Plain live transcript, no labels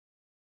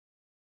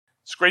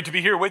It's great to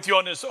be here with you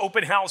on this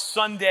open house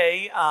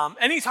Sunday.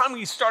 Anytime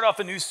we start off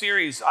a new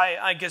series,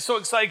 I get so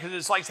excited because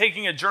it's like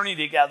taking a journey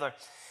together.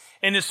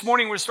 And this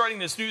morning we're starting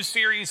this new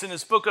series in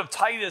this book of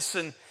Titus.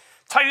 And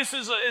Titus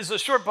is a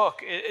short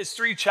book. It's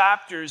 3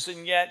 chapters,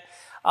 and yet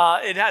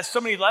it has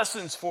so many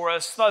lessons for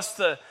us. Thus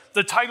the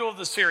title of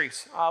the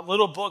series,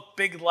 Little Book,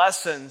 Big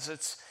Lessons.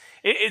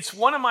 It's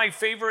one of my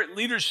favorite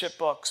leadership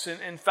books.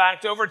 In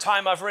fact, over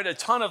time I've read a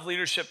ton of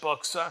leadership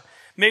books.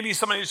 Maybe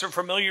some of these are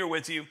familiar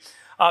with you.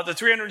 The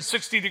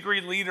 360-degree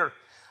leader,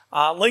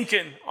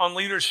 Lincoln on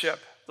leadership,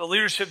 the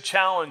leadership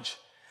challenge.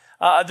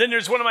 Then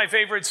there's one of my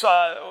favorites,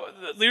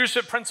 the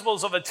leadership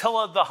principles of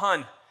Attila the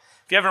Hun.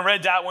 If you haven't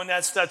read that one,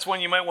 that's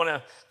one you might want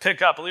to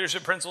pick up,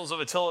 leadership principles of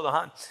Attila the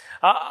Hun.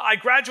 I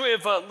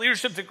graduated with a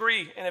leadership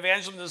degree in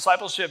evangelism and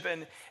discipleship,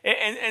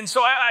 and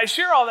so I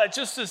share all that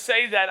just to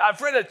say that I've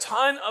read a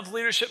ton of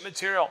leadership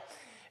material.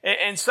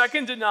 And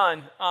second to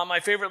none, my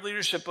favorite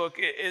leadership book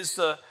is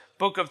the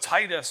book of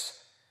Titus.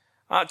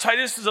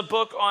 Titus is a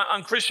book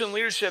on Christian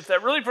leadership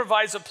that really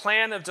provides a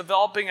plan of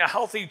developing a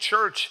healthy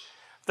church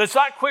that's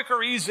not quick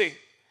or easy.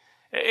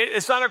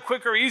 It's not a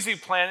quick or easy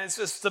plan. It's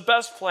just the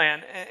best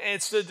plan.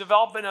 It's the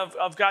development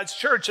of God's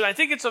church. And I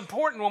think it's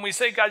important when we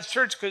say God's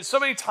church because so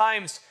many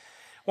times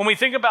when we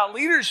think about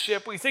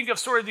leadership, we think of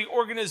sort of the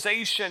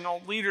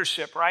organizational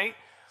leadership, right?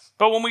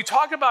 But when we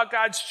talk about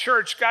God's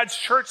church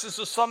is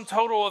the sum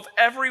total of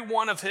every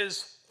one of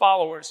his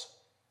followers.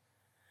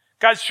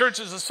 God's church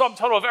is the sum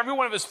total of every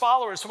one of his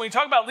followers. So when we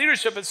talk about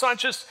leadership, it's not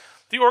just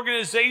the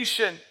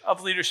organization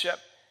of leadership.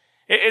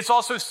 It's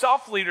also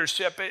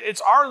self-leadership. It's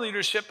our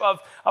leadership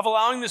of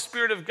allowing the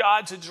Spirit of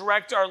God to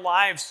direct our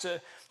lives,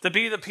 to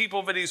be the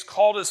people that he's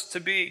called us to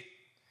be.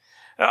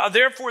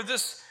 Therefore,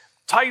 this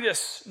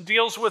Titus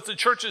deals with the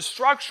church's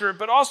structure,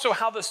 but also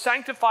how the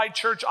sanctified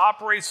church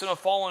operates in a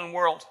fallen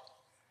world.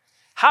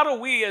 How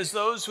do we, as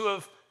those who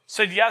have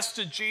said yes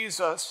to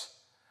Jesus,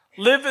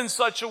 live in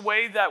such a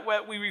way that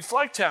we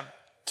reflect him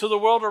to the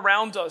world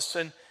around us?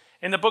 And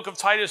in the book of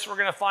Titus, we're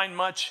going to find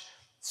much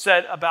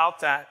said about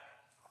that.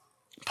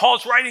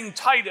 Paul's writing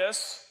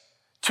Titus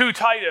to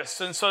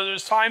Titus. And so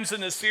there's times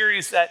in this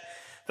series that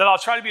I'll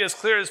try to be as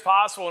clear as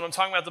possible when I'm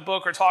talking about the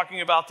book or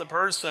talking about the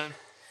person.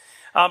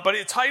 But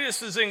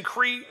Titus is in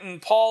Crete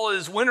and Paul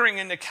is wintering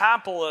in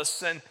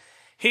Decapolis. And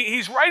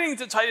he's writing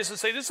to Titus to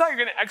say, this is how you're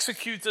going to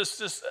execute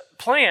this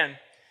plan.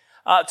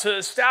 To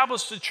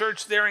establish the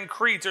church there in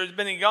Crete. There's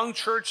been a young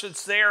church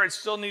that's there. It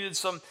still needed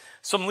some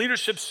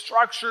leadership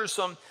structure,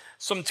 some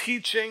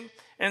teaching.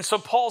 And so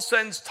Paul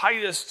sends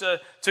Titus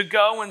to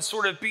go and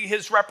sort of be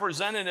his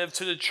representative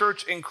to the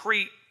church in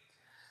Crete.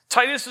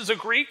 Titus is a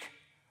Greek.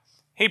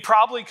 He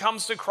probably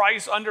comes to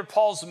Christ under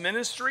Paul's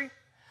ministry.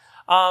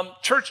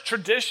 Church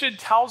tradition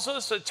tells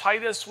us that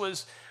Titus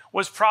was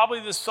probably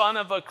the son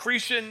of a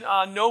Cretan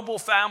noble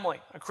family,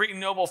 a Cretan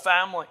noble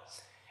family.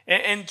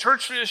 And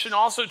church tradition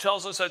also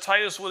tells us that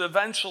Titus would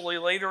eventually,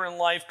 later in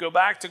life, go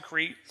back to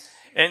Crete,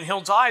 and he'll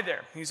die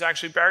there. He's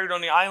actually buried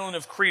on the island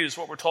of Crete, is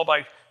what we're told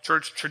by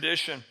church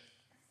tradition.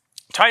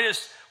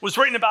 Titus was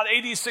written about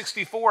AD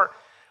 64,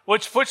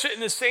 which puts it in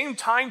the same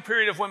time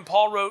period of when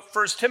Paul wrote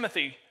 1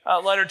 Timothy, a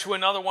letter to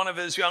another one of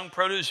his young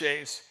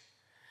proteges.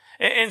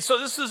 And so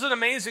this is an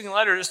amazing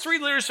letter. There's 3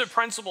 leadership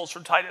principles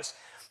from Titus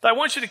that I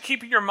want you to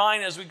keep in your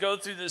mind as we go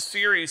through this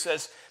series,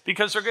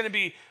 because they're going to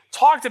be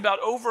talked about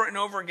over and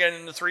over again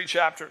in the 3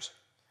 chapters.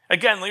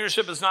 Again,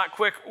 leadership is not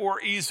quick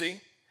or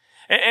easy.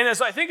 And as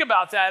I think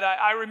about that,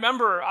 I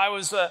remember I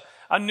was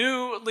a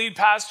new lead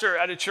pastor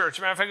at a church. As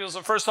a matter of fact, it was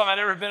the first time I'd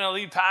ever been a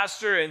lead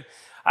pastor, and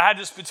I had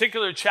this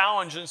particular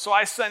challenge. And so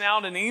I sent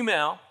out an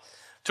email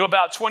to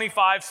about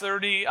 25,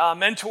 30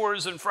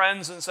 mentors and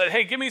friends and said,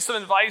 hey, give me some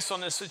advice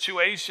on this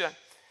situation.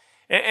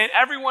 And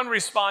everyone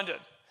responded.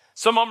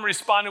 Some of them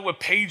responded with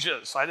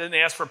pages. I didn't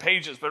ask for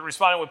pages, but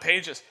responded with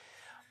pages.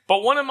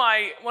 But one of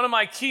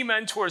my key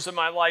mentors in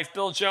my life,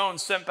 Bill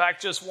Jones, sent back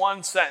just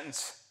one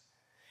sentence.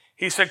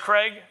 He said,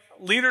 Craig,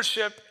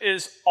 leadership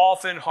is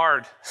often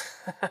hard.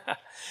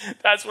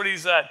 That's what he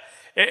said.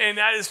 And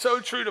that is so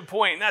true to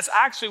point. And that's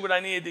actually what I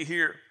needed to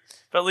hear.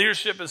 But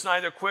leadership is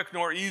neither quick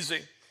nor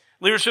easy.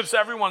 Leadership's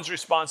everyone's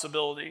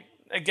responsibility.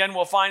 Again,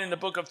 we'll find in the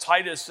book of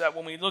Titus that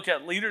when we look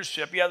at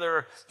leadership,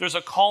 there's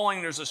a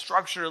calling, there's a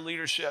structure of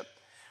leadership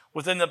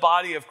within the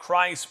body of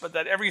Christ, but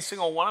that every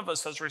single one of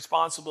us has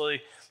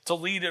responsibility to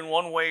lead in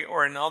one way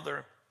or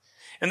another.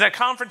 And that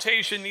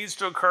confrontation needs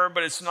to occur,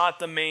 but it's not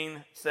the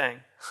main thing.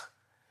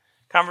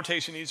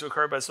 Confrontation needs to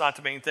occur, but it's not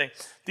the main thing.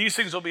 These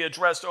things will be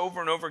addressed over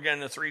and over again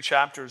in the 3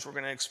 chapters we're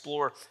going to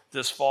explore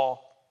this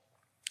fall.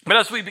 But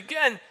as we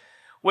begin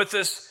with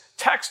this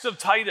text of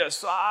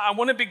Titus, I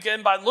want to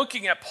begin by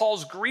looking at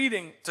Paul's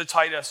greeting to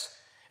Titus.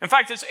 In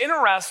fact, it's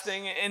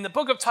interesting in the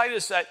book of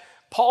Titus that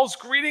Paul's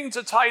greeting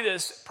to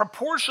Titus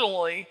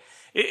proportionally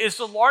is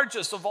the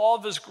largest of all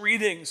of his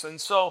greetings. And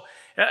so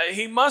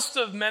he must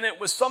have meant it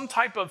with some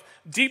type of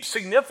deep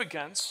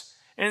significance.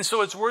 And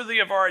so it's worthy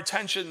of our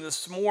attention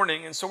this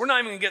morning. And so we're not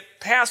even going to get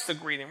past the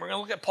greeting. We're going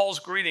to look at Paul's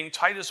greeting,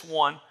 Titus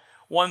 1,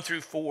 1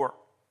 through 4.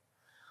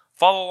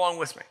 Follow along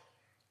with me.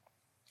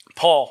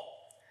 Paul,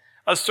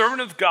 a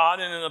servant of God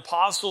and an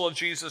apostle of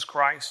Jesus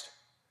Christ,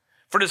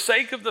 for the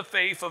sake of the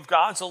faith of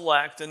God's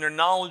elect and their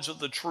knowledge of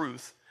the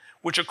truth,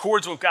 which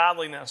accords with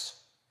godliness,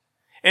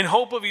 in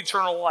hope of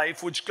eternal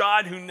life, which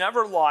God, who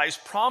never lies,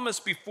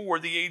 promised before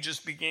the ages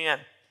began,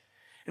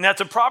 and at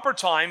the proper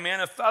time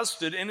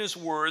manifested in his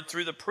word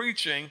through the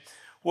preaching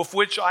with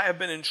which I have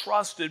been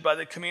entrusted by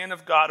the command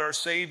of God our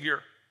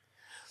Savior.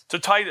 To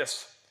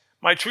Titus,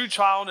 my true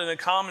child in a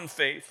common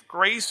faith,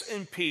 grace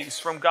and peace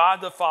from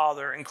God the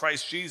Father and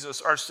Christ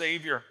Jesus our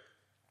Savior.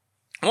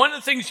 One of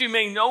the things you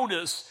may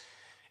notice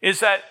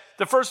is that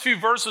the first few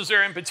verses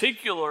there in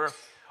particular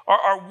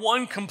are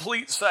one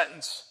complete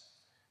sentence.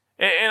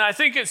 And I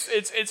think it's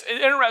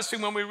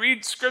interesting when we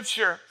read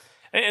Scripture,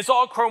 and it's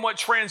all from what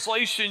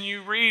translation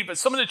you read, but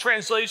some of the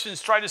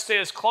translations try to stay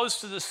as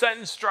close to the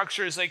sentence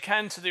structure as they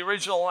can to the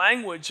original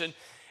language.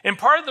 And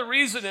part of the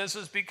reason is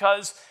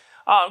because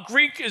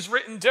Greek is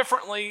written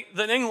differently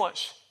than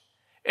English.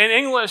 In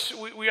English,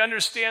 we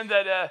understand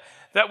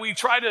that we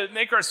try to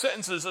make our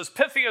sentences as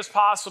pithy as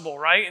possible,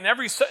 right? And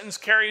every sentence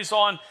carries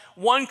on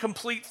one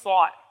complete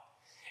thought.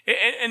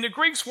 And the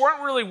Greeks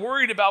weren't really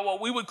worried about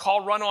what we would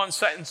call run-on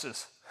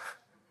sentences,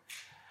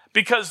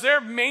 because their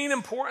main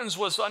importance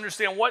was to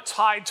understand what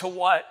tied to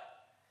what.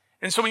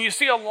 And so when you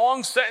see a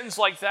long sentence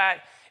like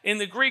that in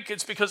the Greek,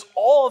 it's because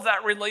all of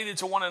that related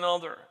to one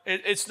another.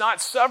 It's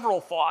not several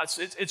thoughts.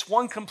 It's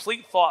one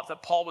complete thought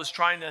that Paul was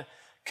trying to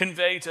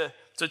convey to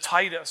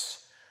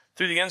Titus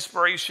through the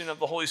inspiration of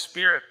the Holy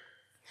Spirit.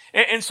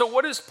 And so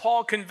what is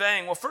Paul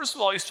conveying? Well, first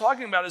of all, he's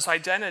talking about his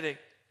identity.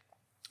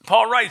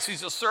 Paul writes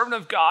he's a servant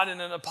of God and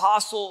an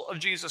apostle of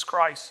Jesus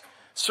Christ.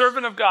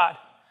 Servant of God,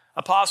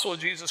 apostle of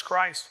Jesus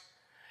Christ.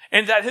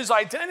 And that his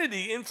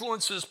identity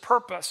influences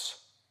purpose.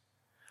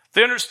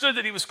 They understood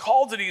that he was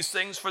called to these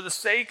things for the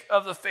sake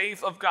of the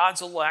faith of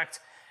God's elect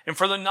and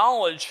for the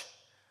knowledge,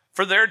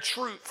 for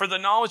the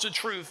knowledge of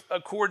truth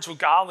accords with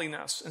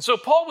godliness. And so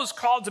Paul was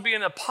called to be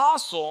an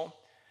apostle,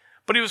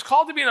 but he was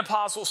called to be an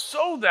apostle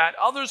so that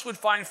others would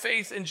find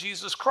faith in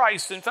Jesus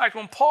Christ. In fact,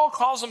 when Paul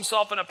calls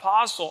himself an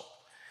apostle,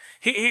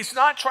 he's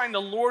not trying to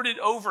lord it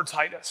over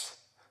Titus.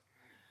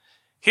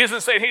 He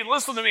isn't saying, hey,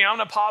 listen to me, I'm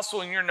an apostle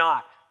and you're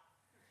not.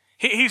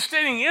 He's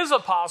stating he is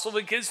apostle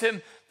that gives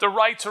him the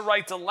right to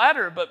write the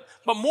letter. But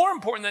more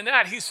important than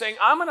that, he's saying,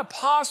 I'm an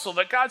apostle,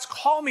 that God's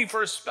called me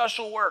for a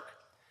special work.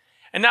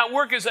 And that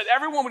work is that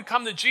everyone would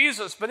come to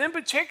Jesus. But in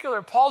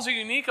particular, Paul's a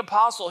unique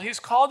apostle.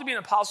 He's called to be an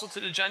apostle to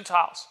the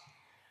Gentiles,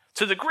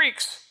 to the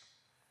Greeks,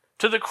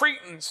 to the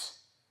Cretans,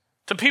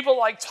 to people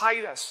like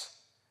Titus.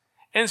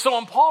 And so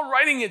in Paul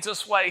writing it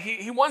this way,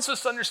 he wants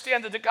us to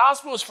understand that the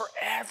gospel is for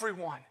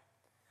everyone.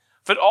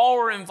 But all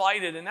are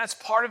invited, and that's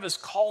part of his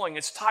calling.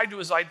 It's tied to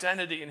his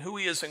identity and who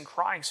he is in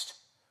Christ.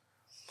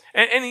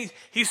 And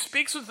he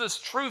speaks with this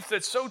truth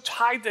that's so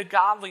tied to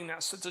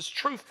godliness, that this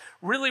truth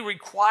really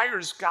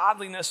requires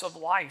godliness of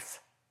life.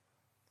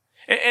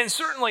 And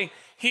certainly,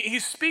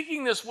 he's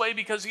speaking this way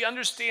because he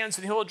understands,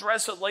 and he'll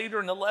address it later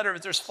in the letter,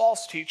 that there's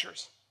false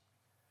teachers.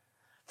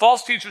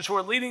 False teachers who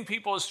are leading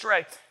people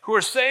astray, who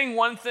are saying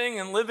one thing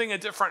and living a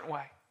different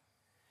way.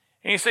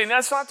 And he's saying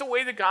that's not the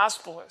way the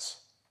gospel is.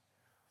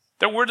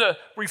 That we're to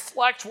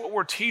reflect what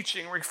we're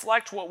teaching,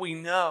 reflect what we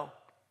know.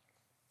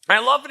 And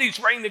I love that he's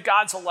writing to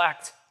God's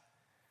elect.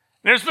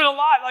 And there's been a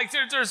lot, like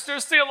there's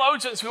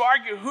theologians who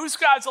argue, who's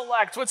God's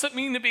elect? What's it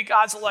mean to be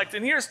God's elect?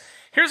 And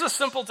here's a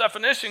simple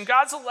definition.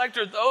 God's elect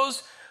are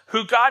those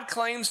who God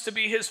claims to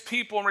be his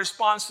people in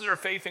response to their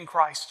faith in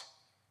Christ.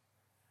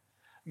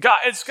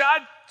 It's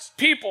God's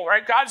people,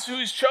 right? God's who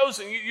he's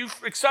chosen. You've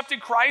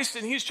accepted Christ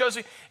and he's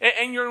chosen,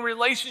 and you're in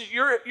relationship,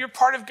 you're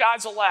part of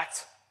God's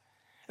elect.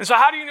 And so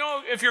how do you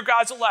know if you're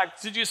God's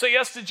elect? Did you say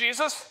yes to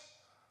Jesus?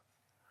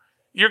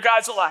 You're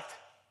God's elect.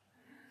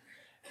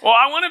 Well,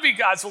 I want to be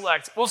God's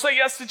elect. We'll say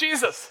yes to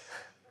Jesus.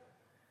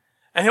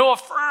 And he'll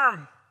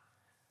affirm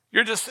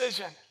your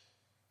decision.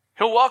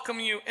 He'll welcome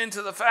you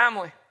into the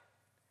family.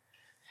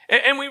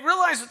 And we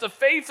realize that the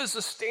faith is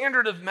the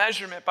standard of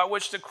measurement by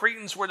which the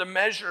Cretans were to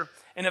measure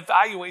and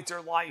evaluate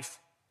their life.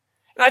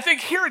 And I think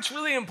here it's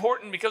really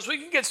important because we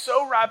can get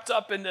so wrapped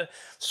up into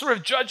sort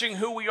of judging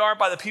who we are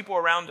by the people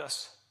around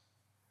us.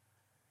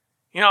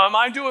 You know, am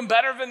I doing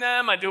better than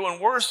them? Am I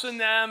doing worse than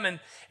them?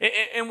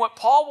 And what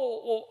Paul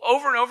will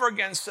over and over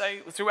again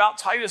say throughout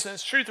Titus, and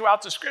it's true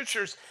throughout the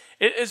scriptures,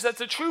 is that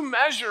the true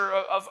measure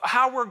of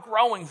how we're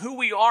growing, who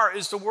we are,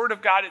 is the word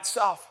of God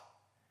itself.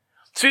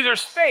 See,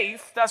 there's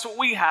faith. That's what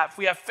we have.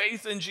 We have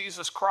faith in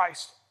Jesus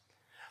Christ.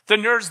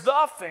 Then there's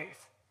the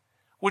faith,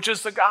 which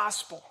is the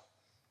gospel.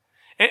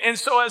 And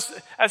so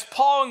as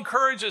Paul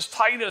encourages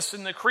Titus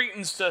and the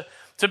Cretans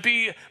to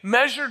be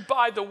measured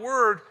by the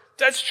word,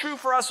 that's true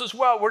for us as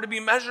well. We're to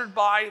be measured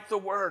by the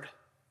word.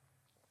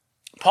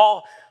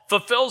 Paul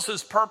fulfills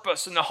his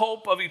purpose in the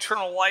hope of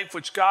eternal life,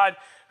 which God,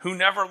 who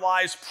never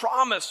lies,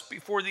 promised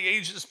before the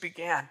ages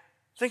began.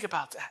 Think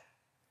about that.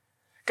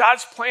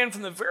 God's plan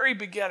from the very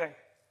beginning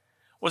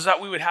was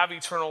that we would have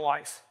eternal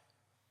life.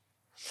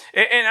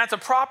 And at the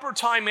proper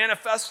time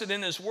manifested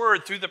in his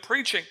word through the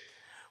preaching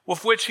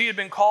with which he had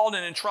been called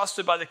and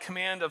entrusted by the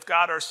command of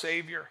God our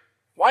Savior.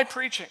 Why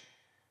preaching?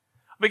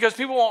 Because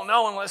people won't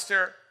know unless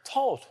they're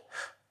told.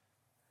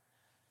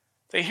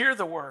 They hear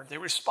the word. They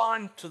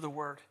respond to the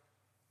word.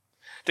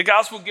 The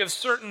gospel gives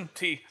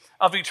certainty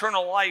of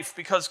eternal life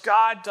because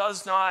God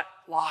does not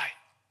lie.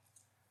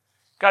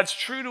 God's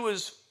true to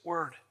his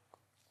word.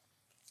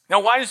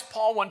 Now, why does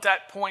Paul want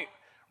that point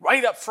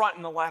right up front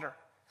in the letter?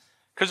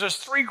 Because there's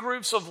three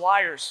groups of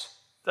liars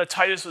that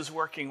Titus is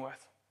working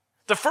with.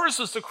 The first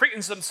is the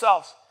Cretans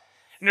themselves.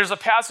 And there's a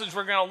passage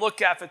we're going to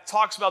look at that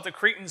talks about the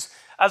Cretans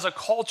as a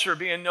culture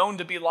being known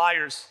to be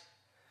liars.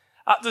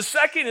 The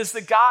second is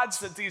the gods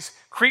that these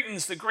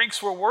Cretans, the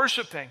Greeks, were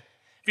worshiping.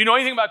 If you know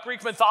anything about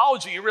Greek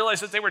mythology, you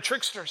realize that they were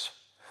tricksters.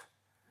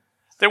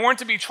 They weren't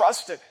to be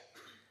trusted.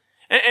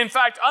 In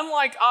fact,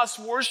 unlike us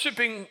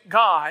worshiping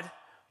God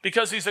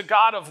because he's a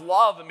God of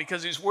love and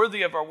because he's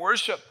worthy of our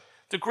worship,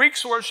 the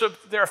Greeks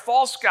worshiped their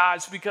false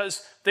gods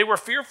because they were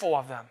fearful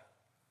of them.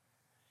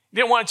 They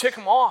didn't want to tick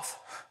them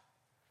off.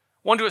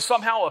 Wanted to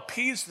somehow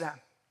appease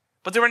them.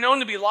 But they were known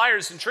to be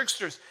liars and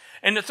tricksters.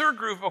 And the third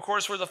group, of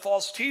course, were the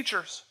false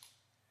teachers.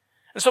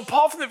 And so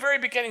Paul, from the very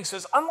beginning,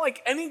 says,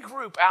 unlike any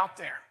group out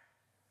there,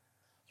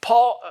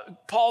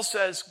 Paul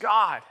says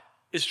God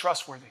is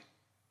trustworthy.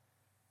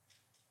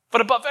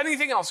 But above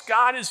anything else,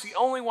 God is the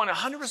only one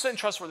 100%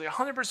 trustworthy,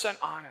 100%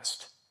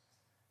 honest.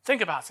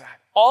 Think about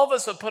that. All of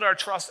us have put our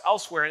trust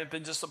elsewhere and have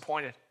been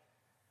disappointed.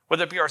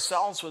 Whether it be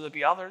ourselves, whether it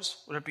be others,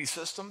 whether it be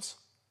systems.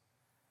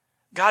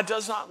 God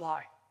does not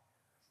lie.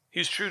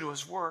 He's true to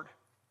his word.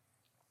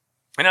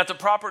 And at the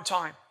proper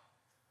time,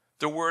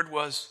 the word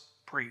was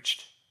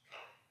preached.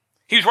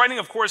 He's writing,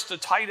 of course, to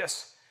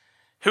Titus,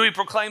 who he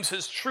proclaims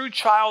his true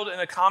child in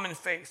a common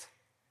faith.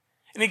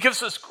 And he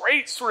gives this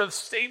great sort of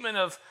statement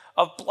of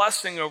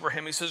blessing over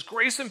him. He says,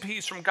 grace and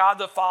peace from God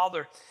the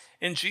Father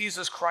and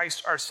Jesus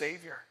Christ our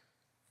Savior.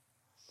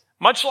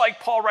 Much like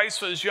Paul writes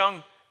to his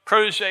young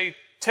protege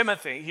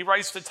Timothy, he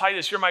writes to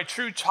Titus, you're my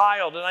true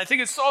child. And I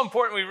think it's so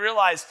important we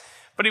realize,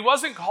 but he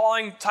wasn't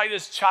calling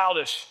Titus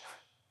childish.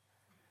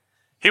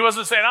 He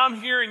wasn't saying,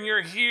 I'm here and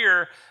you're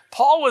here.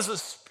 Paul was a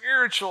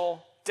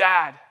spiritual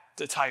dad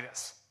to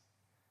Titus.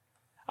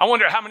 I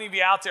wonder how many of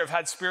you out there have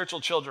had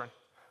spiritual children.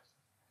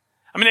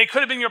 I mean, they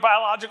could have been your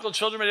biological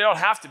children, but they don't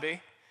have to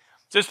be.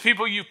 Just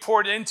people you've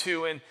poured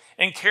into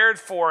and cared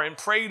for and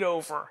prayed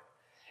over.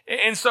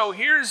 And so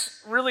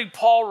here's really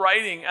Paul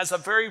writing as a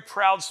very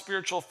proud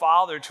spiritual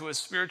father to his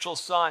spiritual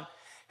son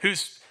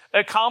who's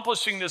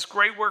accomplishing this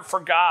great work for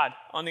God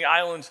on the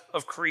island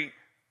of Crete.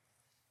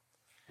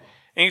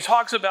 And he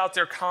talks about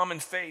their common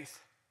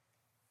faith.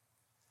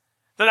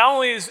 That not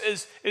only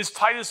is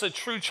Titus a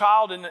true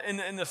child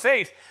in the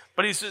faith,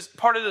 but he's just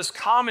part of this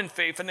common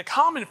faith. And the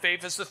common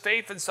faith is the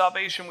faith and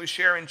salvation we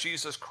share in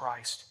Jesus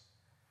Christ.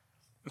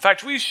 In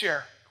fact, we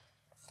share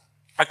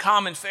a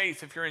common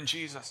faith if you're in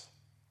Jesus.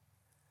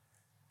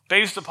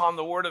 Based upon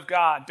the Word of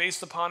God,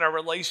 based upon our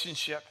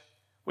relationship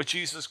with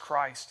Jesus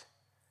Christ,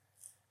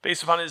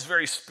 based upon his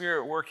very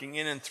Spirit working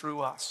in and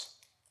through us.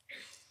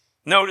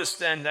 Notice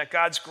then that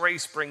God's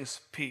grace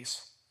brings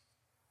peace.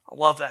 I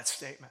love that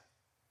statement.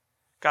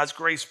 God's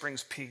grace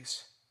brings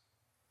peace.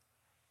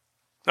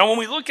 Now, when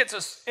we look at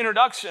this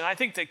introduction, I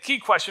think the key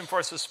question for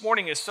us this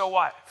morning is, so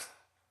what?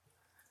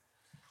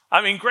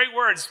 I mean, great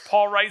words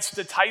Paul writes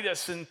to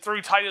Titus, and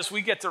through Titus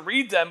we get to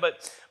read them,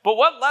 but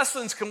what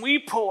lessons can we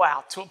pull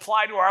out to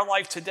apply to our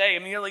life today,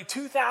 nearly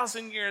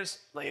 2,000 years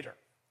later?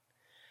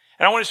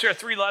 And I want to share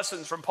 3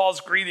 lessons from Paul's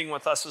greeting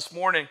with us this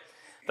morning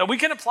that we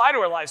can apply to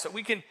our lives, that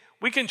we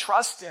can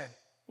trust in.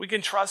 We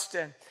can trust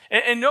in.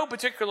 In no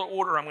particular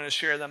order, I'm going to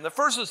share them. The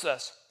first is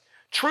this.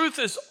 Truth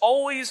is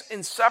always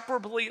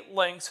inseparably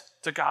linked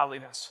to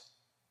godliness.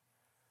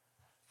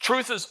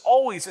 Truth is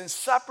always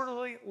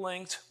inseparably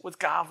linked with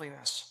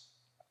godliness.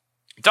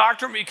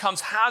 Doctrine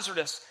becomes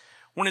hazardous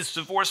when it's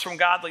divorced from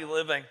godly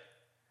living.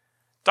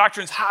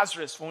 Doctrine is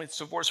hazardous when it's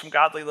divorced from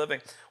godly living.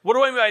 What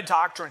do I mean by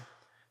doctrine?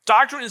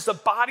 Doctrine is the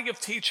body of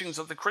teachings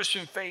of the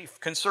Christian faith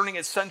concerning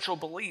its central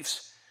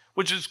beliefs,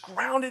 which is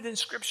grounded in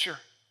Scripture,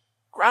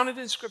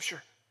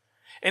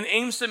 and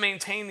aims to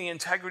maintain the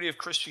integrity of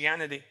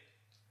Christianity.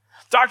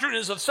 Doctrine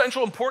is of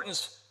central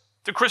importance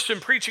to Christian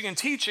preaching and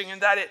teaching in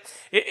that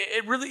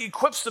it really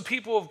equips the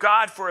people of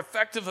God for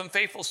effective and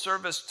faithful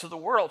service to the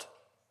world.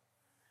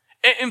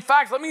 In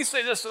fact, let me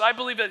say this, that I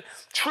believe that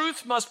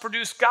truth must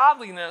produce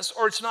godliness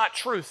or it's not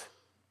truth.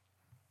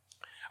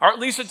 Or at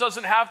least it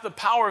doesn't have the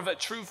power that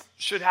truth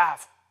should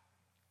have.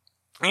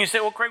 And you say,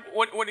 well, Craig,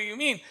 what do you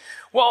mean?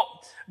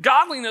 Well,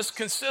 godliness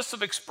consists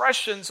of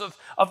expressions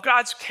of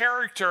God's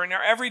character in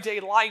our everyday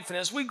life. And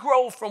as we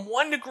grow from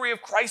one degree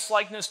of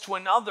Christ-likeness to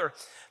another,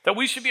 that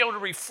we should be able to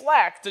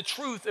reflect the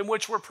truth in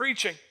which we're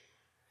preaching,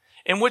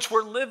 in which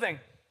we're living.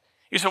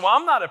 You say, well,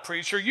 I'm not a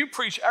preacher. You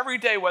preach every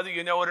day whether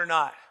you know it or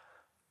not.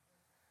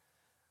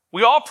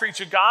 We all preach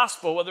a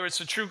gospel, whether it's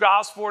the true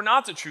gospel or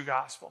not the true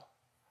gospel,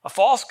 a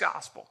false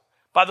gospel,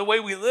 by the way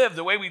we live,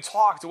 the way we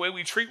talk, the way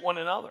we treat one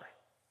another.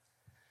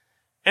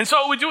 And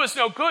so it would do us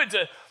no good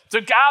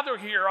to gather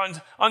here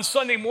on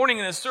Sunday morning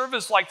in a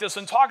service like this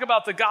and talk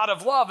about the God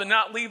of love and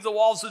not leave the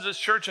walls of this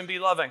church and be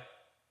loving.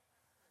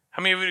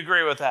 How many would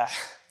agree with that?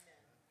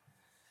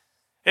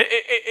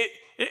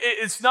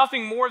 It's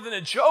nothing more than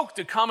a joke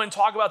to come and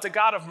talk about the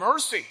God of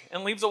mercy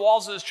and leave the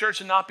walls of this church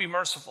and not be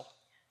merciful.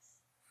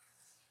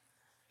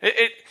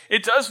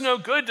 It does no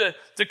good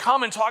to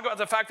come and talk about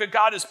the fact that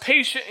God is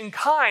patient and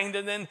kind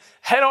and then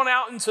head on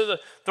out into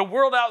the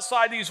world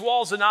outside these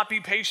walls and not be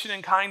patient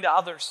and kind to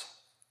others.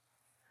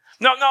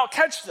 Now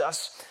catch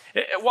this.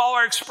 While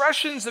our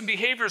expressions and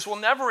behaviors will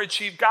never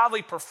achieve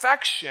godly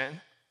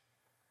perfection,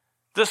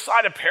 this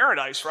side of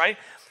paradise, right?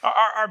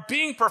 Our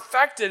being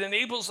perfected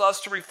enables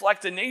us to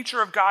reflect the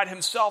nature of God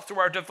himself through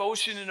our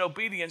devotion and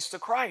obedience to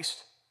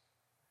Christ.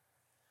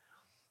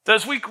 That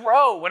as we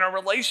grow in our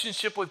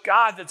relationship with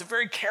God, that the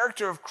very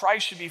character of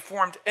Christ should be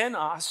formed in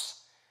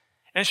us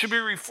and should be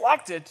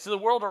reflected to the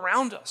world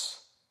around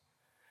us.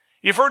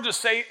 You've heard the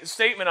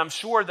statement, I'm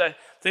sure, that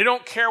they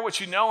don't care what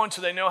you know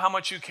until they know how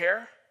much you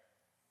care.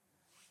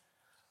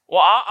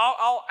 Well,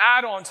 I'll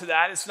add on to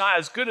that. It's not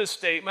as good a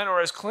statement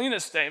or as clean a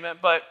statement,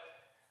 but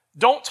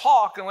don't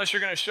talk unless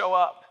you're going to show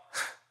up.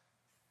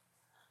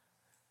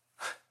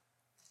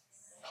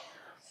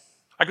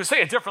 I could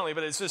say it differently,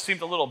 but it just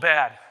seemed a little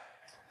bad.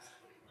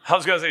 I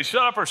was going to say,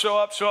 shut up or show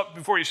up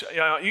before you,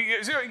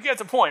 you get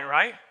the point,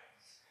 right?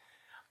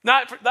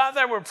 Not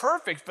that we're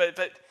perfect, but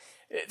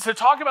to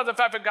talk about the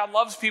fact that God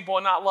loves people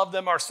and not love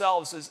them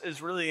ourselves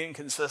is really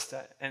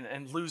inconsistent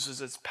and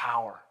loses its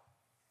power.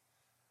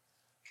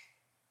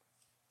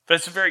 But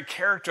it's the very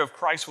character of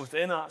Christ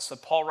within us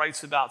that Paul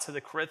writes about to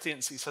the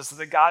Corinthians. He says that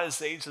the God of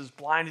this age has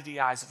blinded the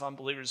eyes of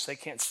unbelievers. They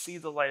can't see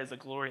the light of the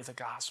glory of the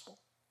gospel.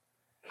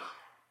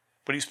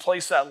 But he's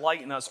placed that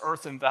light in us,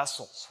 earthen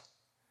vessels.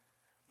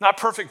 Not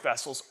perfect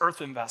vessels,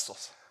 earthen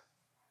vessels.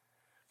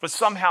 But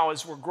somehow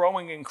as we're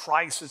growing in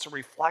Christ, it's a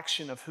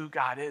reflection of who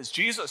God is.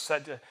 Jesus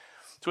said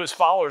to his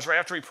followers, right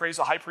after he prays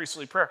the high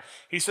priestly prayer,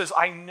 he says,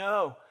 I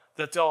know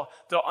that they'll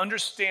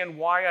understand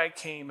why I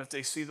came if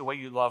they see the way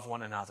you love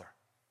one another.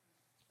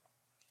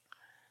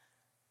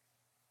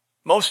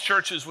 Most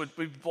churches would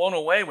be blown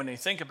away when they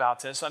think about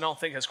this. I don't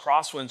think as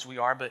Crosswinds we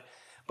are,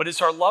 but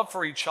it's our love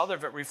for each other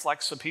that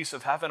reflects the peace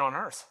of heaven on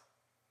earth.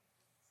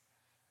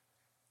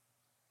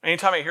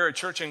 Anytime I hear a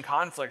church in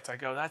conflict, I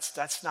go,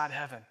 that's not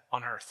heaven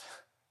on earth.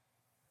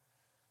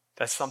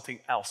 That's something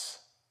else.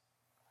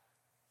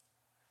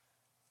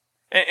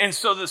 And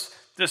so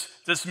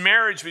this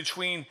marriage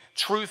between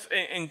truth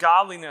and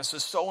godliness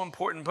is so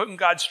important. Putting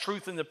God's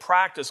truth into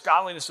practice.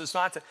 Godliness is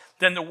not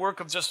then the work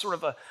of just sort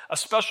of a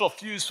special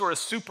few sort of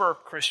super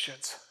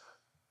Christians.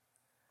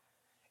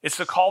 It's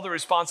the call, the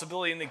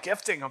responsibility, and the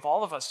gifting of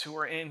all of us who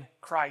are in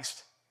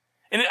Christ.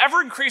 In an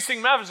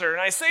ever-increasing measure.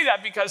 And I say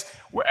that because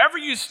wherever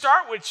you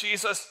start with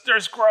Jesus,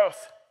 there's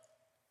growth.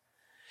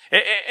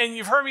 And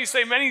you've heard me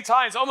say many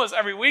times, almost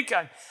every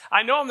weekend,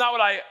 I know I'm not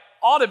what I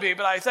ought to be,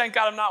 but I thank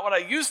God I'm not what I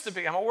used to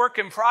be. I'm a work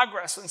in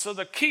progress. And so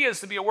the key is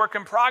to be a work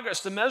in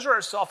progress, to measure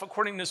ourselves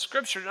according to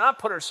Scripture, to not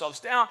put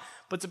ourselves down,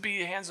 but to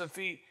be hands and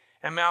feet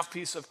and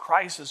mouthpiece of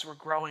Christ as we're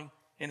growing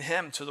in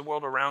him to the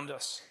world around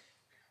us.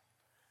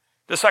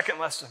 The second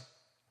lesson.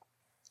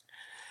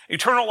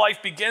 Eternal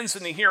life begins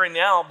in the here and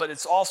now, but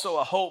it's also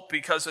a hope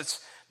because it's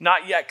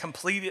not yet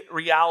complete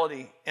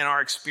reality in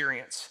our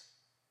experience.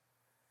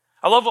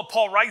 I love what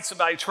Paul writes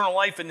about eternal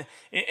life in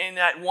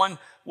that one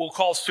we'll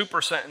call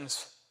super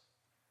sentence.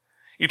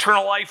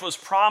 Eternal life was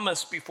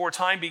promised before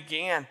time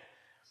began.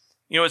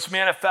 It's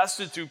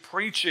manifested through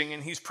preaching,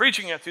 and he's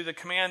preaching it through the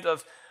command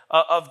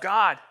of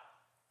God.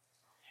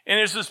 And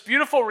there's this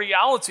beautiful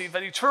reality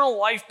that eternal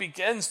life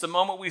begins the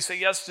moment we say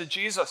yes to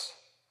Jesus.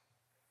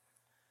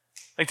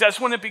 Like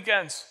that's when it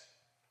begins.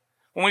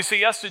 When we say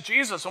yes to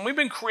Jesus, and we've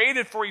been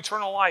created for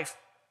eternal life.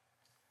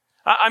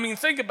 I mean,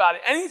 think about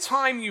it.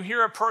 Anytime you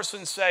hear a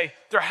person say,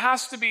 there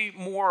has to be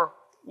more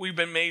we've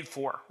been made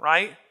for,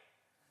 right?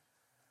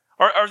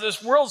 Or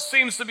this world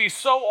seems to be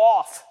so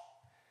off.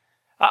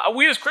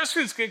 We as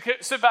Christians can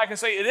sit back and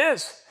say, it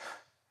is.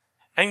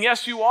 And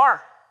yes, you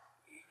are.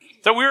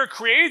 That we were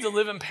created to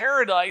live in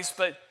paradise,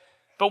 but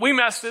we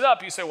messed it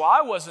up. You say, well,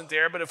 I wasn't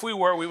there, but if we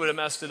were, we would have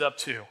messed it up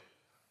too.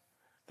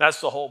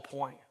 That's the whole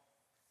point.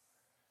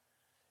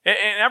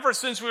 And ever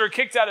since we were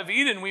kicked out of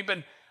Eden, we've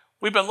been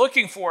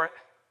looking for it,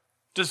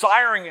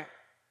 desiring it,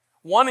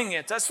 wanting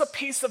it. That's the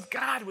peace of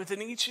God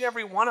within each and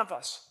every one of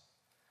us.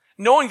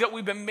 Knowing that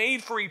we've been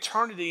made for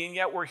eternity and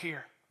yet we're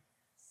here.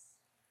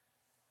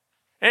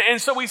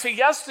 And so we say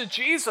yes to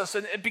Jesus,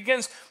 and it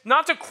begins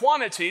not the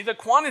quantity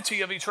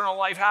of eternal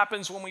life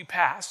happens when we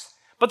pass,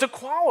 but the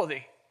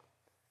quality.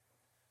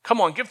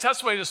 Come on, give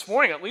testimony this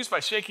morning, at least by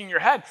shaking your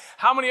head.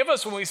 How many of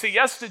us, when we say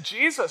yes to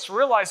Jesus,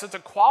 realize that the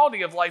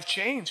quality of life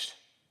changed?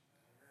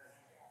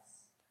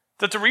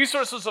 That the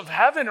resources of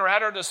heaven are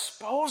at our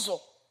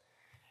disposal.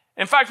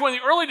 In fact, one of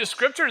the early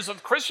descriptors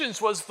of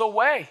Christians was the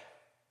way.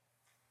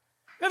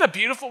 Isn't that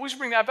beautiful? We should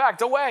bring that back,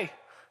 the way.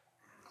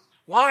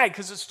 Why?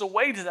 Because it's the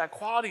way to that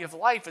quality of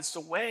life. It's the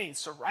way.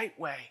 It's the right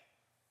way.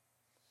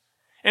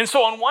 And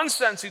so in one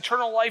sense,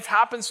 eternal life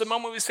happens the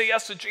moment we say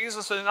yes to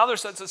Jesus. In another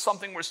sense, it's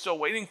something we're still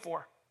waiting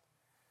for.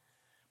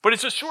 But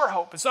it's a sure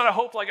hope. It's not a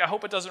hope like I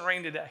hope it doesn't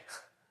rain today.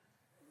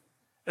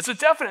 It's a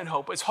definite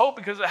hope. It's hope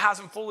because it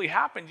hasn't fully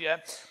happened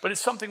yet, but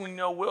it's something we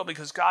know will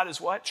because God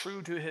is what?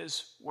 True to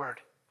his word.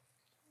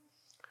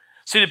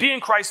 See, to be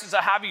in Christ is to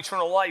have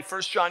eternal life.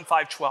 1 John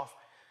 5:12.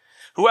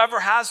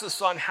 Whoever has the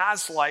Son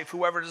has life.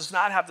 Whoever does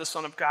not have the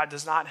Son of God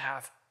does not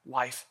have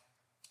life.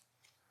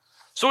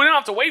 So we don't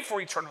have to wait for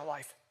eternal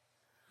life.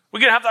 We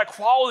can have that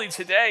quality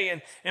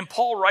today, and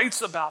Paul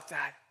writes about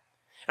that.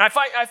 And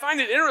I find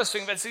it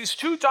interesting that these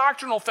two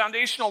doctrinal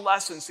foundational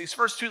lessons, these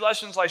first two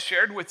lessons I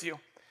shared with you,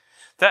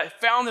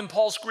 that found in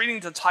Paul's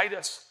greeting to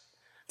Titus,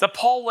 that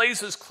Paul lays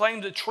his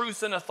claim to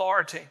truth and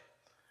authority,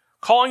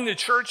 calling the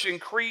church in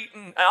Crete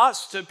and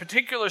us to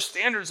particular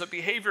standards of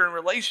behavior and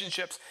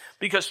relationships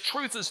because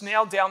truth is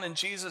nailed down in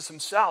Jesus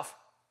himself.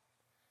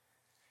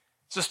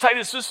 It says,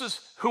 Titus, this is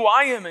who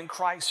I am in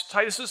Christ.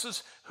 Titus, this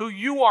is who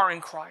you are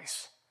in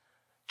Christ.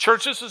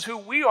 Church, this is who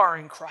we are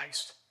in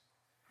Christ.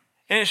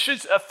 And it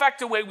should affect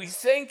the way we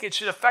think. It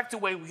should affect the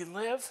way we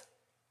live.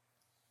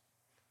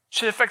 It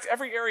should affect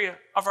every area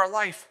of our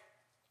life.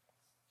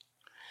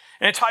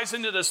 And it ties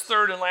into this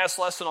third and last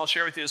lesson I'll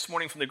share with you this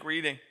morning from the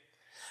greeting.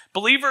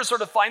 Believers are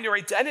to find their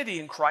identity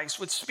in Christ,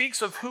 which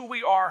speaks of who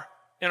we are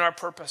in our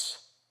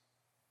purpose.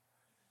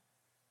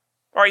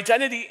 Our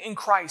identity in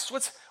Christ.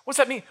 What's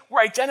that mean?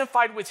 We're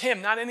identified with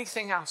him, not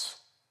anything else.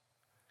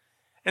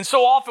 And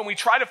so often we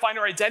try to find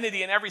our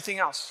identity in everything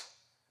else.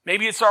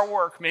 Maybe it's our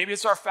work. Maybe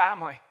it's our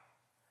family.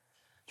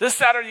 This,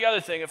 that, or the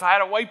other thing. If I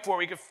had a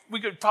whiteboard,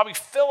 we could probably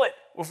fill it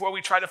with where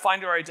we try to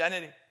find our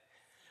identity.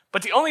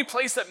 But the only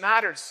place that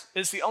matters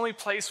is the only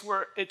place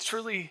where it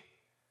truly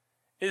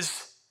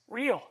is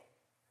real.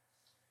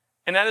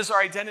 And that is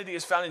our identity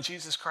is found in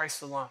Jesus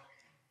Christ alone.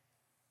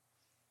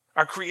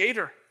 Our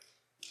Creator,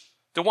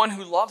 the one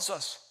who loves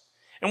us.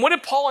 And what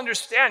did Paul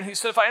understand? He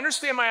said, if I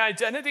understand my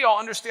identity, I'll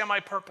understand my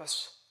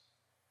purpose.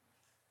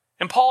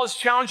 And Paul is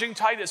challenging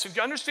Titus. If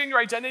you understand your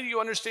identity, you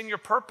understand your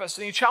purpose.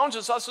 And he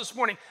challenges us this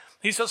morning.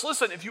 He says,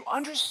 listen, if you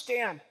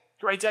understand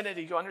your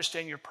identity, you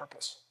understand your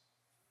purpose.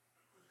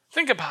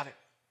 Think about it.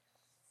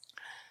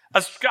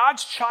 As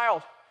God's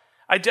child,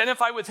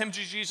 identify with him,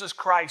 Jesus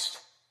Christ.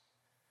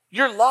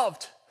 You're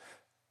loved.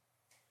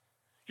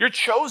 You're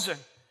chosen.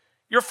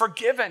 You're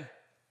forgiven.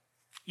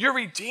 You're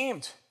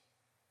redeemed.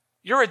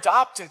 You're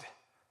adopted.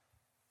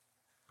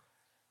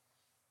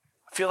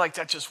 I feel like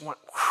that just went,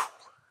 whew.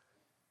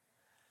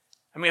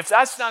 I mean, if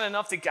that's not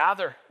enough to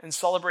gather and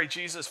celebrate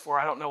Jesus for,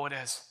 I don't know what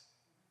is.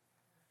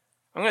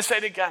 I'm going to say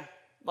it again.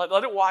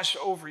 Let it wash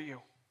over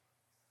you.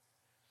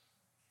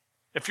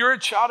 If you're a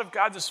child of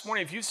God this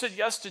morning, if you said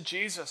yes to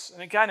Jesus,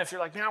 and again, if you're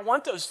like, man, I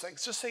want those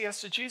things, just say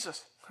yes to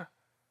Jesus.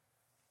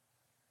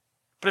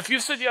 But if you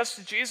said yes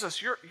to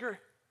Jesus,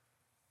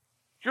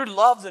 you're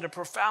loved in a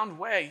profound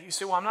way. You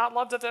say, well, I'm not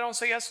loved if I don't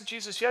say yes to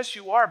Jesus. Yes,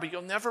 you are, but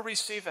you'll never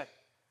receive it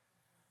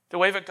the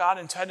way that God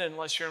intended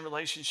unless you're in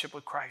relationship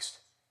with Christ.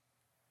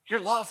 You're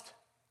loved.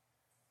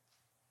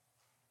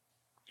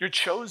 You're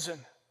chosen.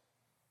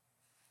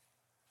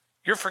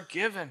 You're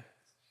forgiven.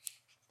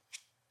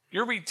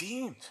 You're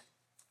redeemed.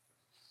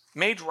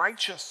 Made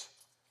righteous.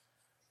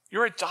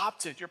 You're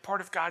adopted. You're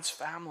part of God's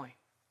family.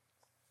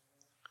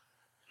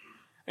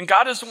 And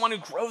God is the one who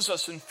grows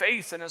us in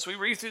faith. And as we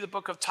read through the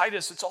book of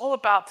Titus, it's all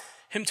about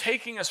him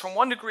taking us from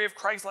one degree of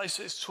Christ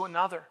likeness to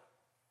another.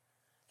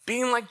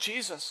 Being like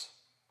Jesus.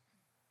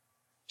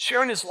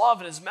 Sharing his love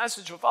and his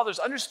message with others.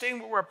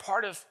 Understanding we're a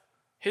part of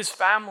his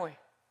family.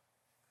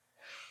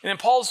 And in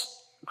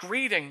Paul's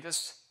greeting,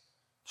 this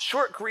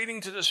short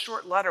greeting to this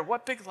short letter,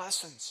 what big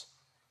lessons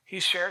he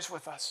shares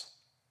with us.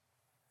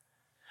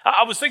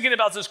 I was thinking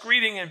about this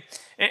greeting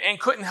and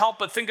couldn't help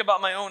but think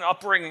about my own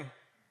upbringing.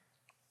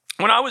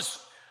 When I was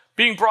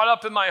being brought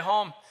up in my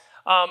home,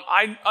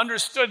 I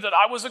understood that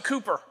I was a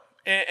Cooper.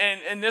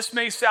 And this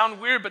may sound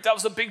weird, but that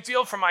was a big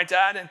deal for my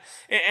dad.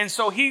 And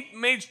so he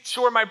made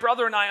sure my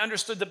brother and I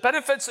understood the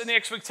benefits and the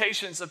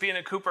expectations of being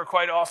a Cooper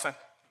quite often.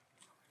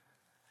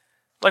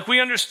 Like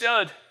we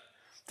understood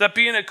that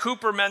being a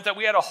Cooper meant that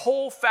we had a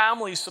whole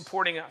family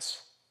supporting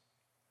us.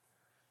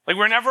 Like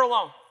we're never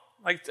alone.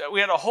 Like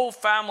we had a whole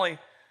family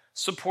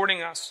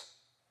supporting us.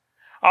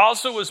 I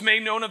also was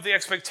made known of the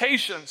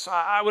expectations.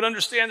 I would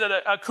understand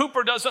that a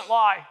Cooper doesn't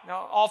lie.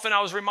 Now, often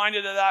I was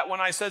reminded of that when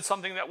I said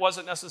something that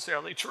wasn't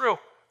necessarily true.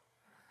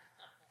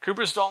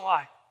 Coopers don't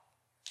lie.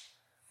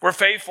 We're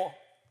faithful.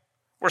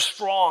 We're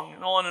strong,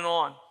 and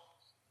on.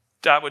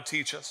 Dad would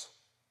teach us.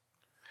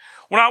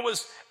 When I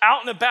was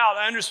out and about,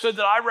 I understood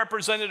that I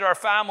represented our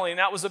family, and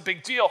that was a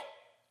big deal.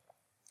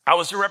 I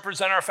was to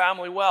represent our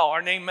family well.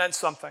 Our name meant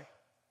something.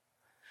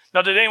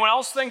 Now, did anyone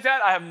else think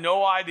that? I have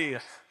no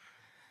idea.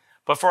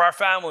 But for our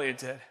family, it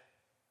did.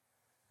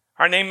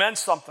 Our name meant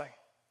something.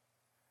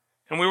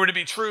 And we were to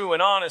be true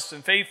and honest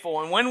and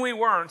faithful. And when we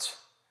weren't,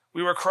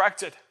 we were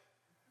corrected.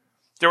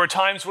 There were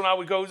times when I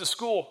would go to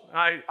school,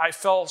 and I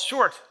fell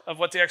short of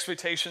what the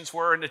expectations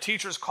were, and the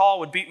teacher's call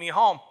would beat me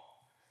home,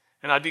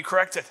 and I'd be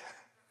corrected.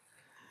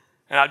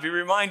 And I'd be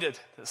reminded,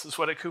 this is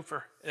what a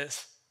Cooper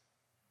is.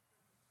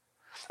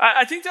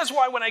 I think that's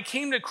why when I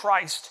came to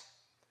Christ,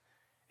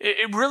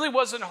 it really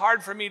wasn't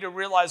hard for me to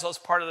realize I was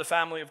part of the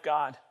family of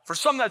God. For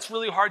some, that's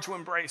really hard to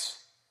embrace.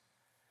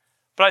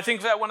 But I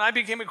think that when I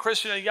became a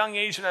Christian at a young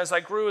age and as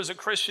I grew as a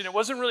Christian, it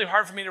wasn't really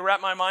hard for me to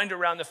wrap my mind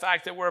around the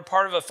fact that we're a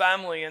part of a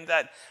family and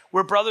that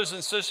we're brothers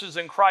and sisters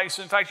in Christ.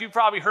 In fact, you've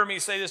probably heard me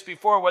say this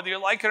before, whether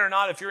you like it or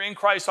not, if you're in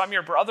Christ, I'm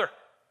your brother.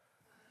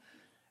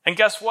 And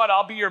guess what?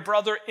 I'll be your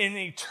brother in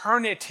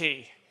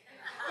eternity.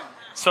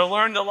 So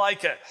learn to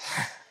like it.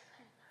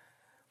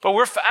 But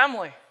we're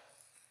family.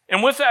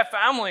 And with that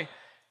family,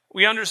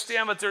 we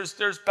understand that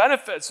there's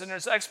benefits and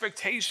there's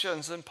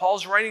expectations. And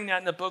Paul's writing that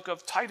in the book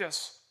of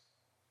Titus.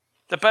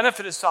 The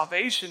benefit is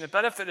salvation. The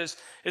benefit is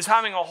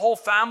having a whole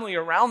family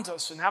around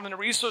us and having the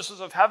resources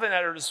of heaven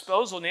at our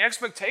disposal. And the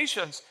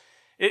expectations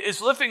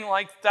is living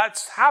like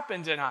that's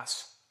happened in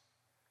us.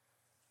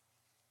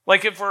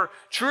 Like if we're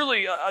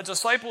truly a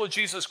disciple of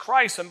Jesus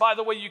Christ, and by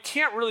the way, you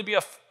can't really be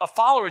a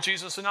follower of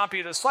Jesus and not be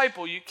a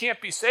disciple. You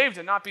can't be saved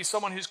and not be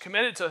someone who's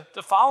committed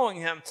to following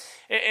him.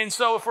 And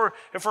so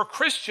if we're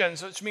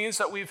Christians, which means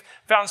that we've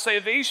found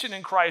salvation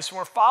in Christ, and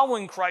we're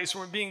following Christ,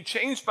 and we're being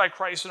changed by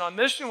Christ, and on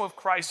mission with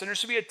Christ, and there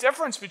should be a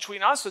difference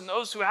between us and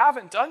those who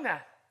haven't done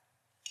that.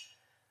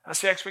 That's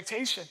the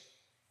expectation.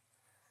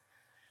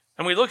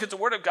 And we look at the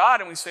Word of God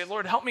and we say,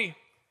 Lord, help me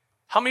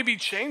be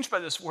changed by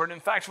this word. In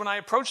fact, when I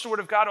approach the word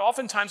of God,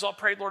 oftentimes I'll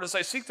pray, Lord, as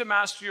I seek to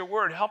master your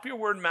word, help your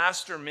word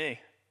master me.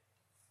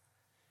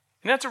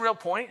 And that's a real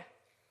point.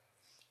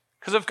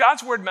 Because if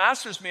God's word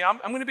masters me, I'm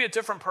going to be a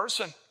different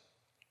person.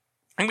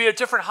 I'm going to be a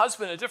different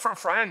husband, a different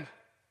friend,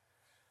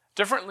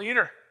 different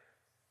leader,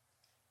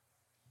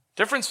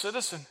 different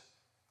citizen,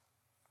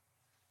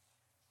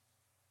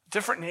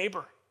 different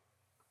neighbor.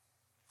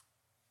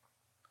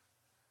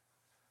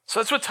 So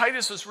that's what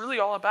Titus is really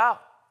all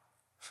about.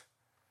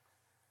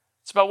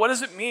 It's about what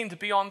does it mean to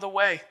be on the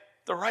way,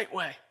 the right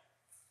way.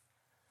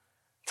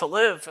 To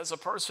live as a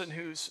person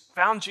who's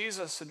found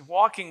Jesus and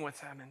walking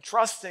with him and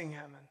trusting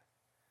him. And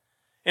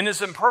in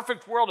this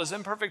imperfect world, as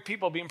imperfect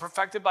people being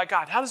perfected by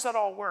God. How does that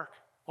all work?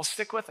 Well,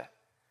 stick with it.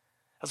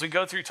 As we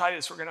go through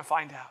Titus, we're going to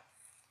find out.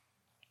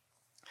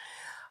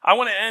 I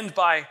want to end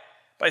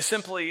by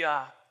simply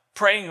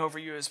praying over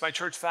you as my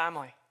church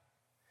family.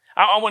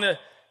 I want to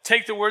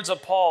take the words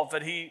of Paul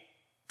that he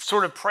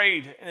sort of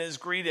prayed in his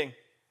greeting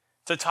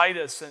to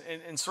Titus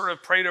and sort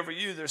of prayed over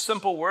you. They're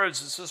simple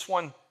words. It's just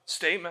one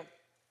statement.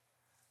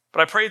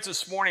 But I pray it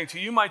this morning to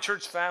you, my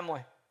church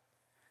family.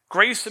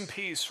 Grace and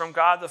peace from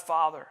God the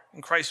Father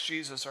and Christ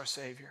Jesus our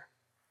Savior.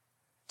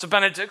 It's a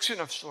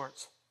benediction of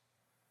sorts.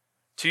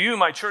 To you,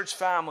 my church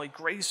family,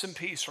 grace and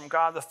peace from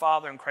God the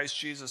Father and Christ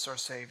Jesus our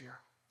Savior.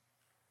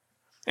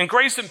 And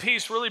grace and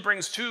peace really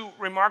brings two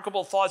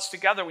remarkable thoughts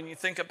together when you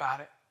think about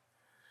it.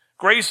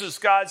 Grace is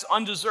God's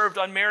undeserved,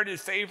 unmerited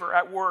favor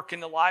at work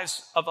in the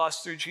lives of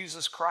us through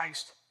Jesus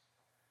Christ.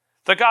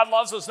 That God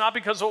loves us not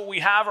because of what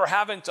we have or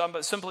haven't done,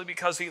 but simply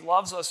because he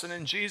loves us. And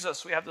in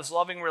Jesus, we have this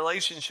loving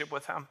relationship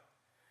with him.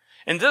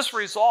 And this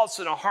results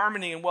in a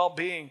harmony and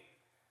well-being.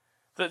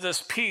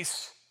 This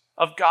peace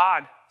of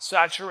God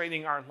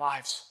saturating our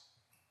lives.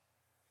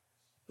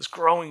 This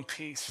growing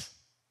peace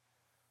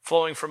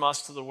flowing from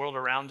us to the world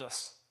around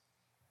us.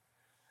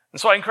 And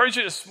so I encourage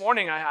you this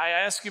morning, I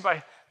ask you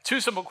by two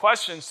simple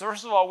questions.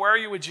 First of all, where are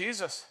you with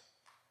Jesus?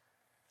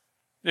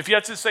 If you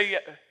have to say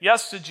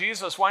yes to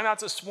Jesus, why not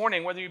this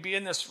morning, whether you be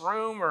in this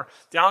room or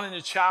down in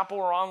the chapel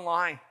or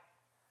online?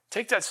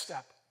 Take that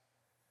step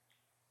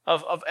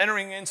of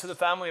entering into the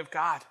family of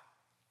God.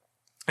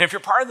 And if you're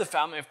part of the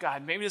family of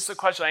God, maybe this is a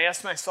question I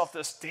ask myself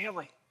this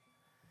daily.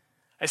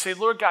 I say,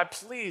 Lord God,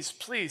 please,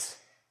 please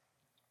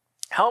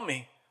help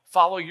me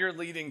follow your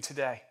leading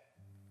today.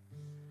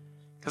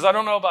 Because I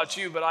don't know about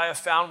you, but I have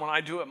found when I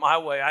do it my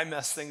way, I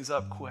mess things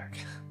up quick.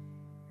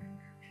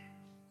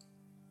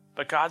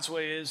 But God's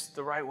way is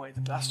the right way,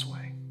 the best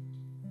way,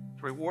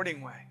 the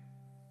rewarding way.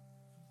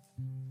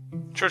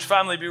 Church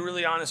family, to be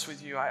really honest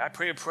with you, I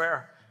pray a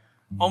prayer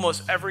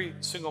almost every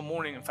single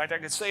morning. In fact, I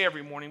could say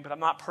every morning, but I'm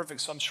not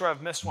perfect, so I'm sure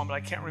I've missed one, but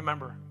I can't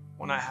remember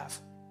when I have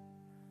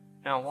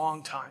in a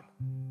long time.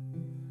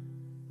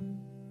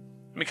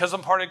 And because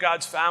I'm part of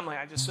God's family,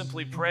 I just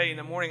simply pray in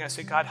the morning. I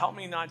say, God, help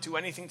me not do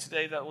anything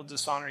today that will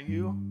dishonor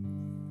you,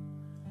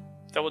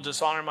 that will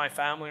dishonor my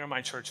family or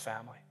my church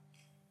family.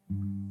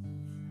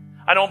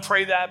 I don't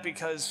pray that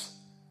because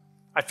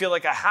I feel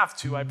like I have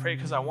to. I pray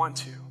because I want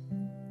to.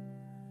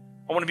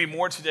 I want to be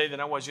more today than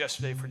I was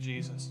yesterday for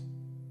Jesus.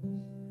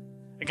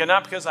 Again,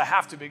 not because I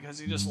have to, because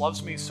he just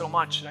loves me so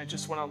much, and I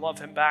just want to love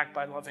him back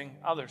by loving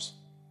others.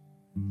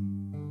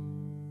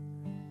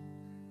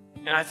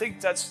 And I think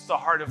that's the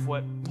heart of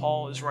what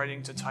Paul is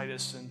writing to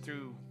Titus and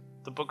through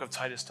the book of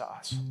Titus to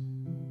us.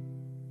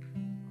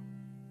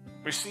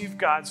 Receive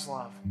God's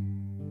love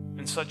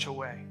in such a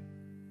way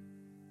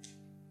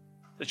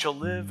that you'll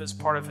live as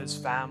part of his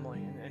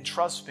family. And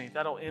trust me,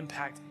 that'll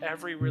impact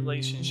every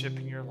relationship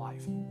in your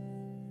life.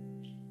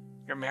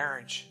 Your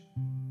marriage,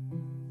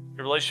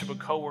 your relationship with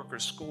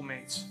coworkers,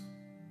 schoolmates,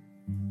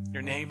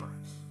 your neighbor,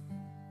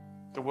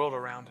 the world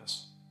around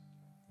us.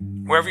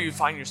 Wherever you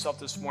find yourself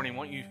this morning,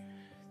 won't you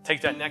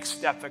take that next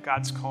step that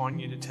God's calling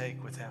you to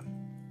take with him?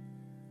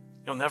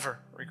 You'll never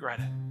regret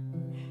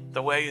it.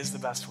 The way is the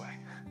best way.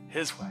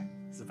 His way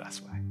is the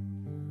best way.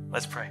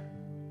 Let's pray.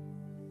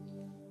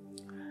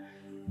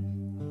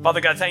 Father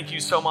God, thank you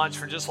so much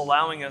for just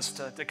allowing us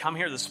to come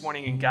here this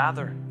morning and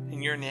gather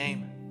in your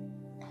name,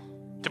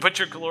 to put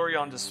your glory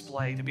on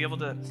display, to be able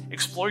to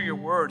explore your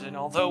word. And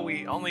although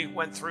we only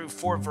went through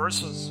 4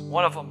 verses,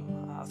 one of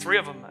them, 3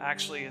 of them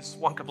actually is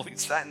one complete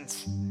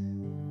sentence.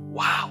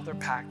 Wow, they're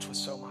packed with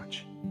so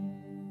much.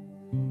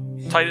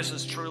 Titus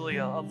is truly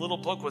a little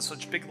book with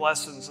such big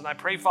lessons. And I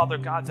pray, Father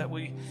God, that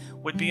we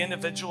would be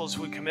individuals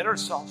who would commit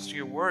ourselves to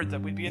your word,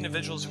 that we'd be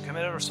individuals who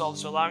commit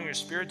ourselves to allowing your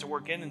Spirit to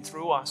work in and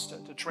through us,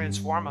 to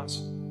transform us,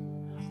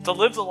 to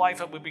live the life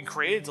that we've been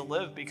created to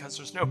live, because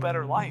there's no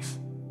better life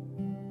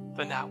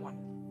than that one.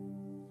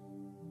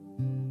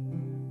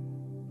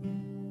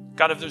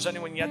 God, if there's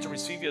anyone yet to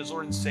receive you as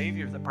Lord and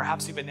Savior, that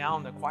perhaps even now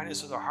in the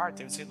quietness of their heart,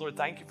 they would say, Lord,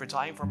 thank you for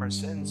dying for our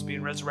sins,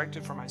 being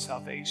resurrected for my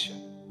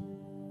salvation.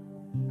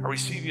 I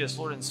receive you as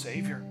Lord and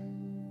Savior.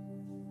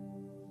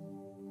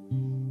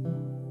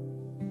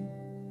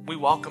 We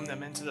welcome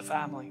them into the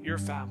family, your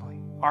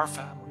family, our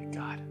family,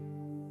 God.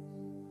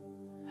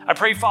 I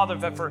pray, Father,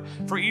 that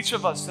for each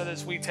of us, that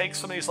as we take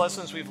some of these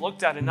lessons we've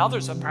looked at and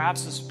others that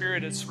perhaps the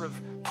Spirit has sort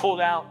of pulled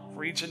out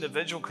for each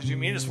individual because you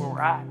meet us where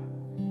we're at,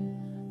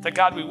 that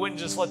God, we wouldn't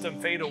just let them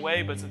fade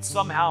away, but that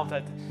somehow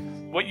that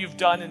what you've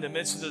done in the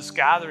midst of this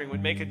gathering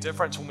would make a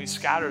difference when we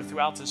scatter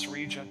throughout this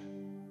region.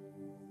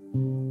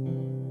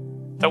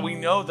 That we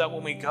know that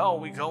when we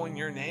go in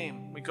your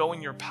name, we go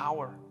in your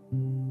power,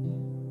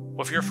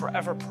 with your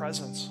forever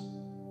presence.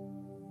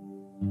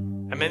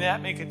 And may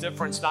that make a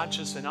difference not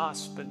just in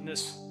us, but in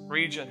this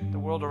region, the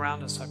world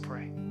around us, I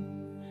pray.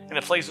 In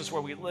the places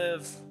where we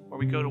live, where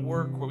we go to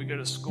work, where we go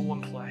to school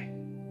and play.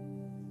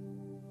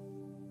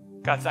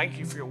 God, thank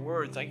you for your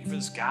word. Thank you for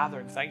this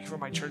gathering. Thank you for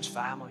my church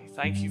family.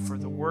 Thank you for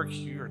the work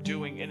you are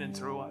doing in and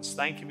through us.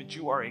 Thank you that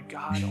you are a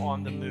God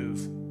on the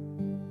move.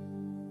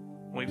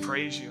 We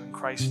praise you in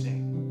Christ's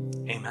name.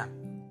 Amen.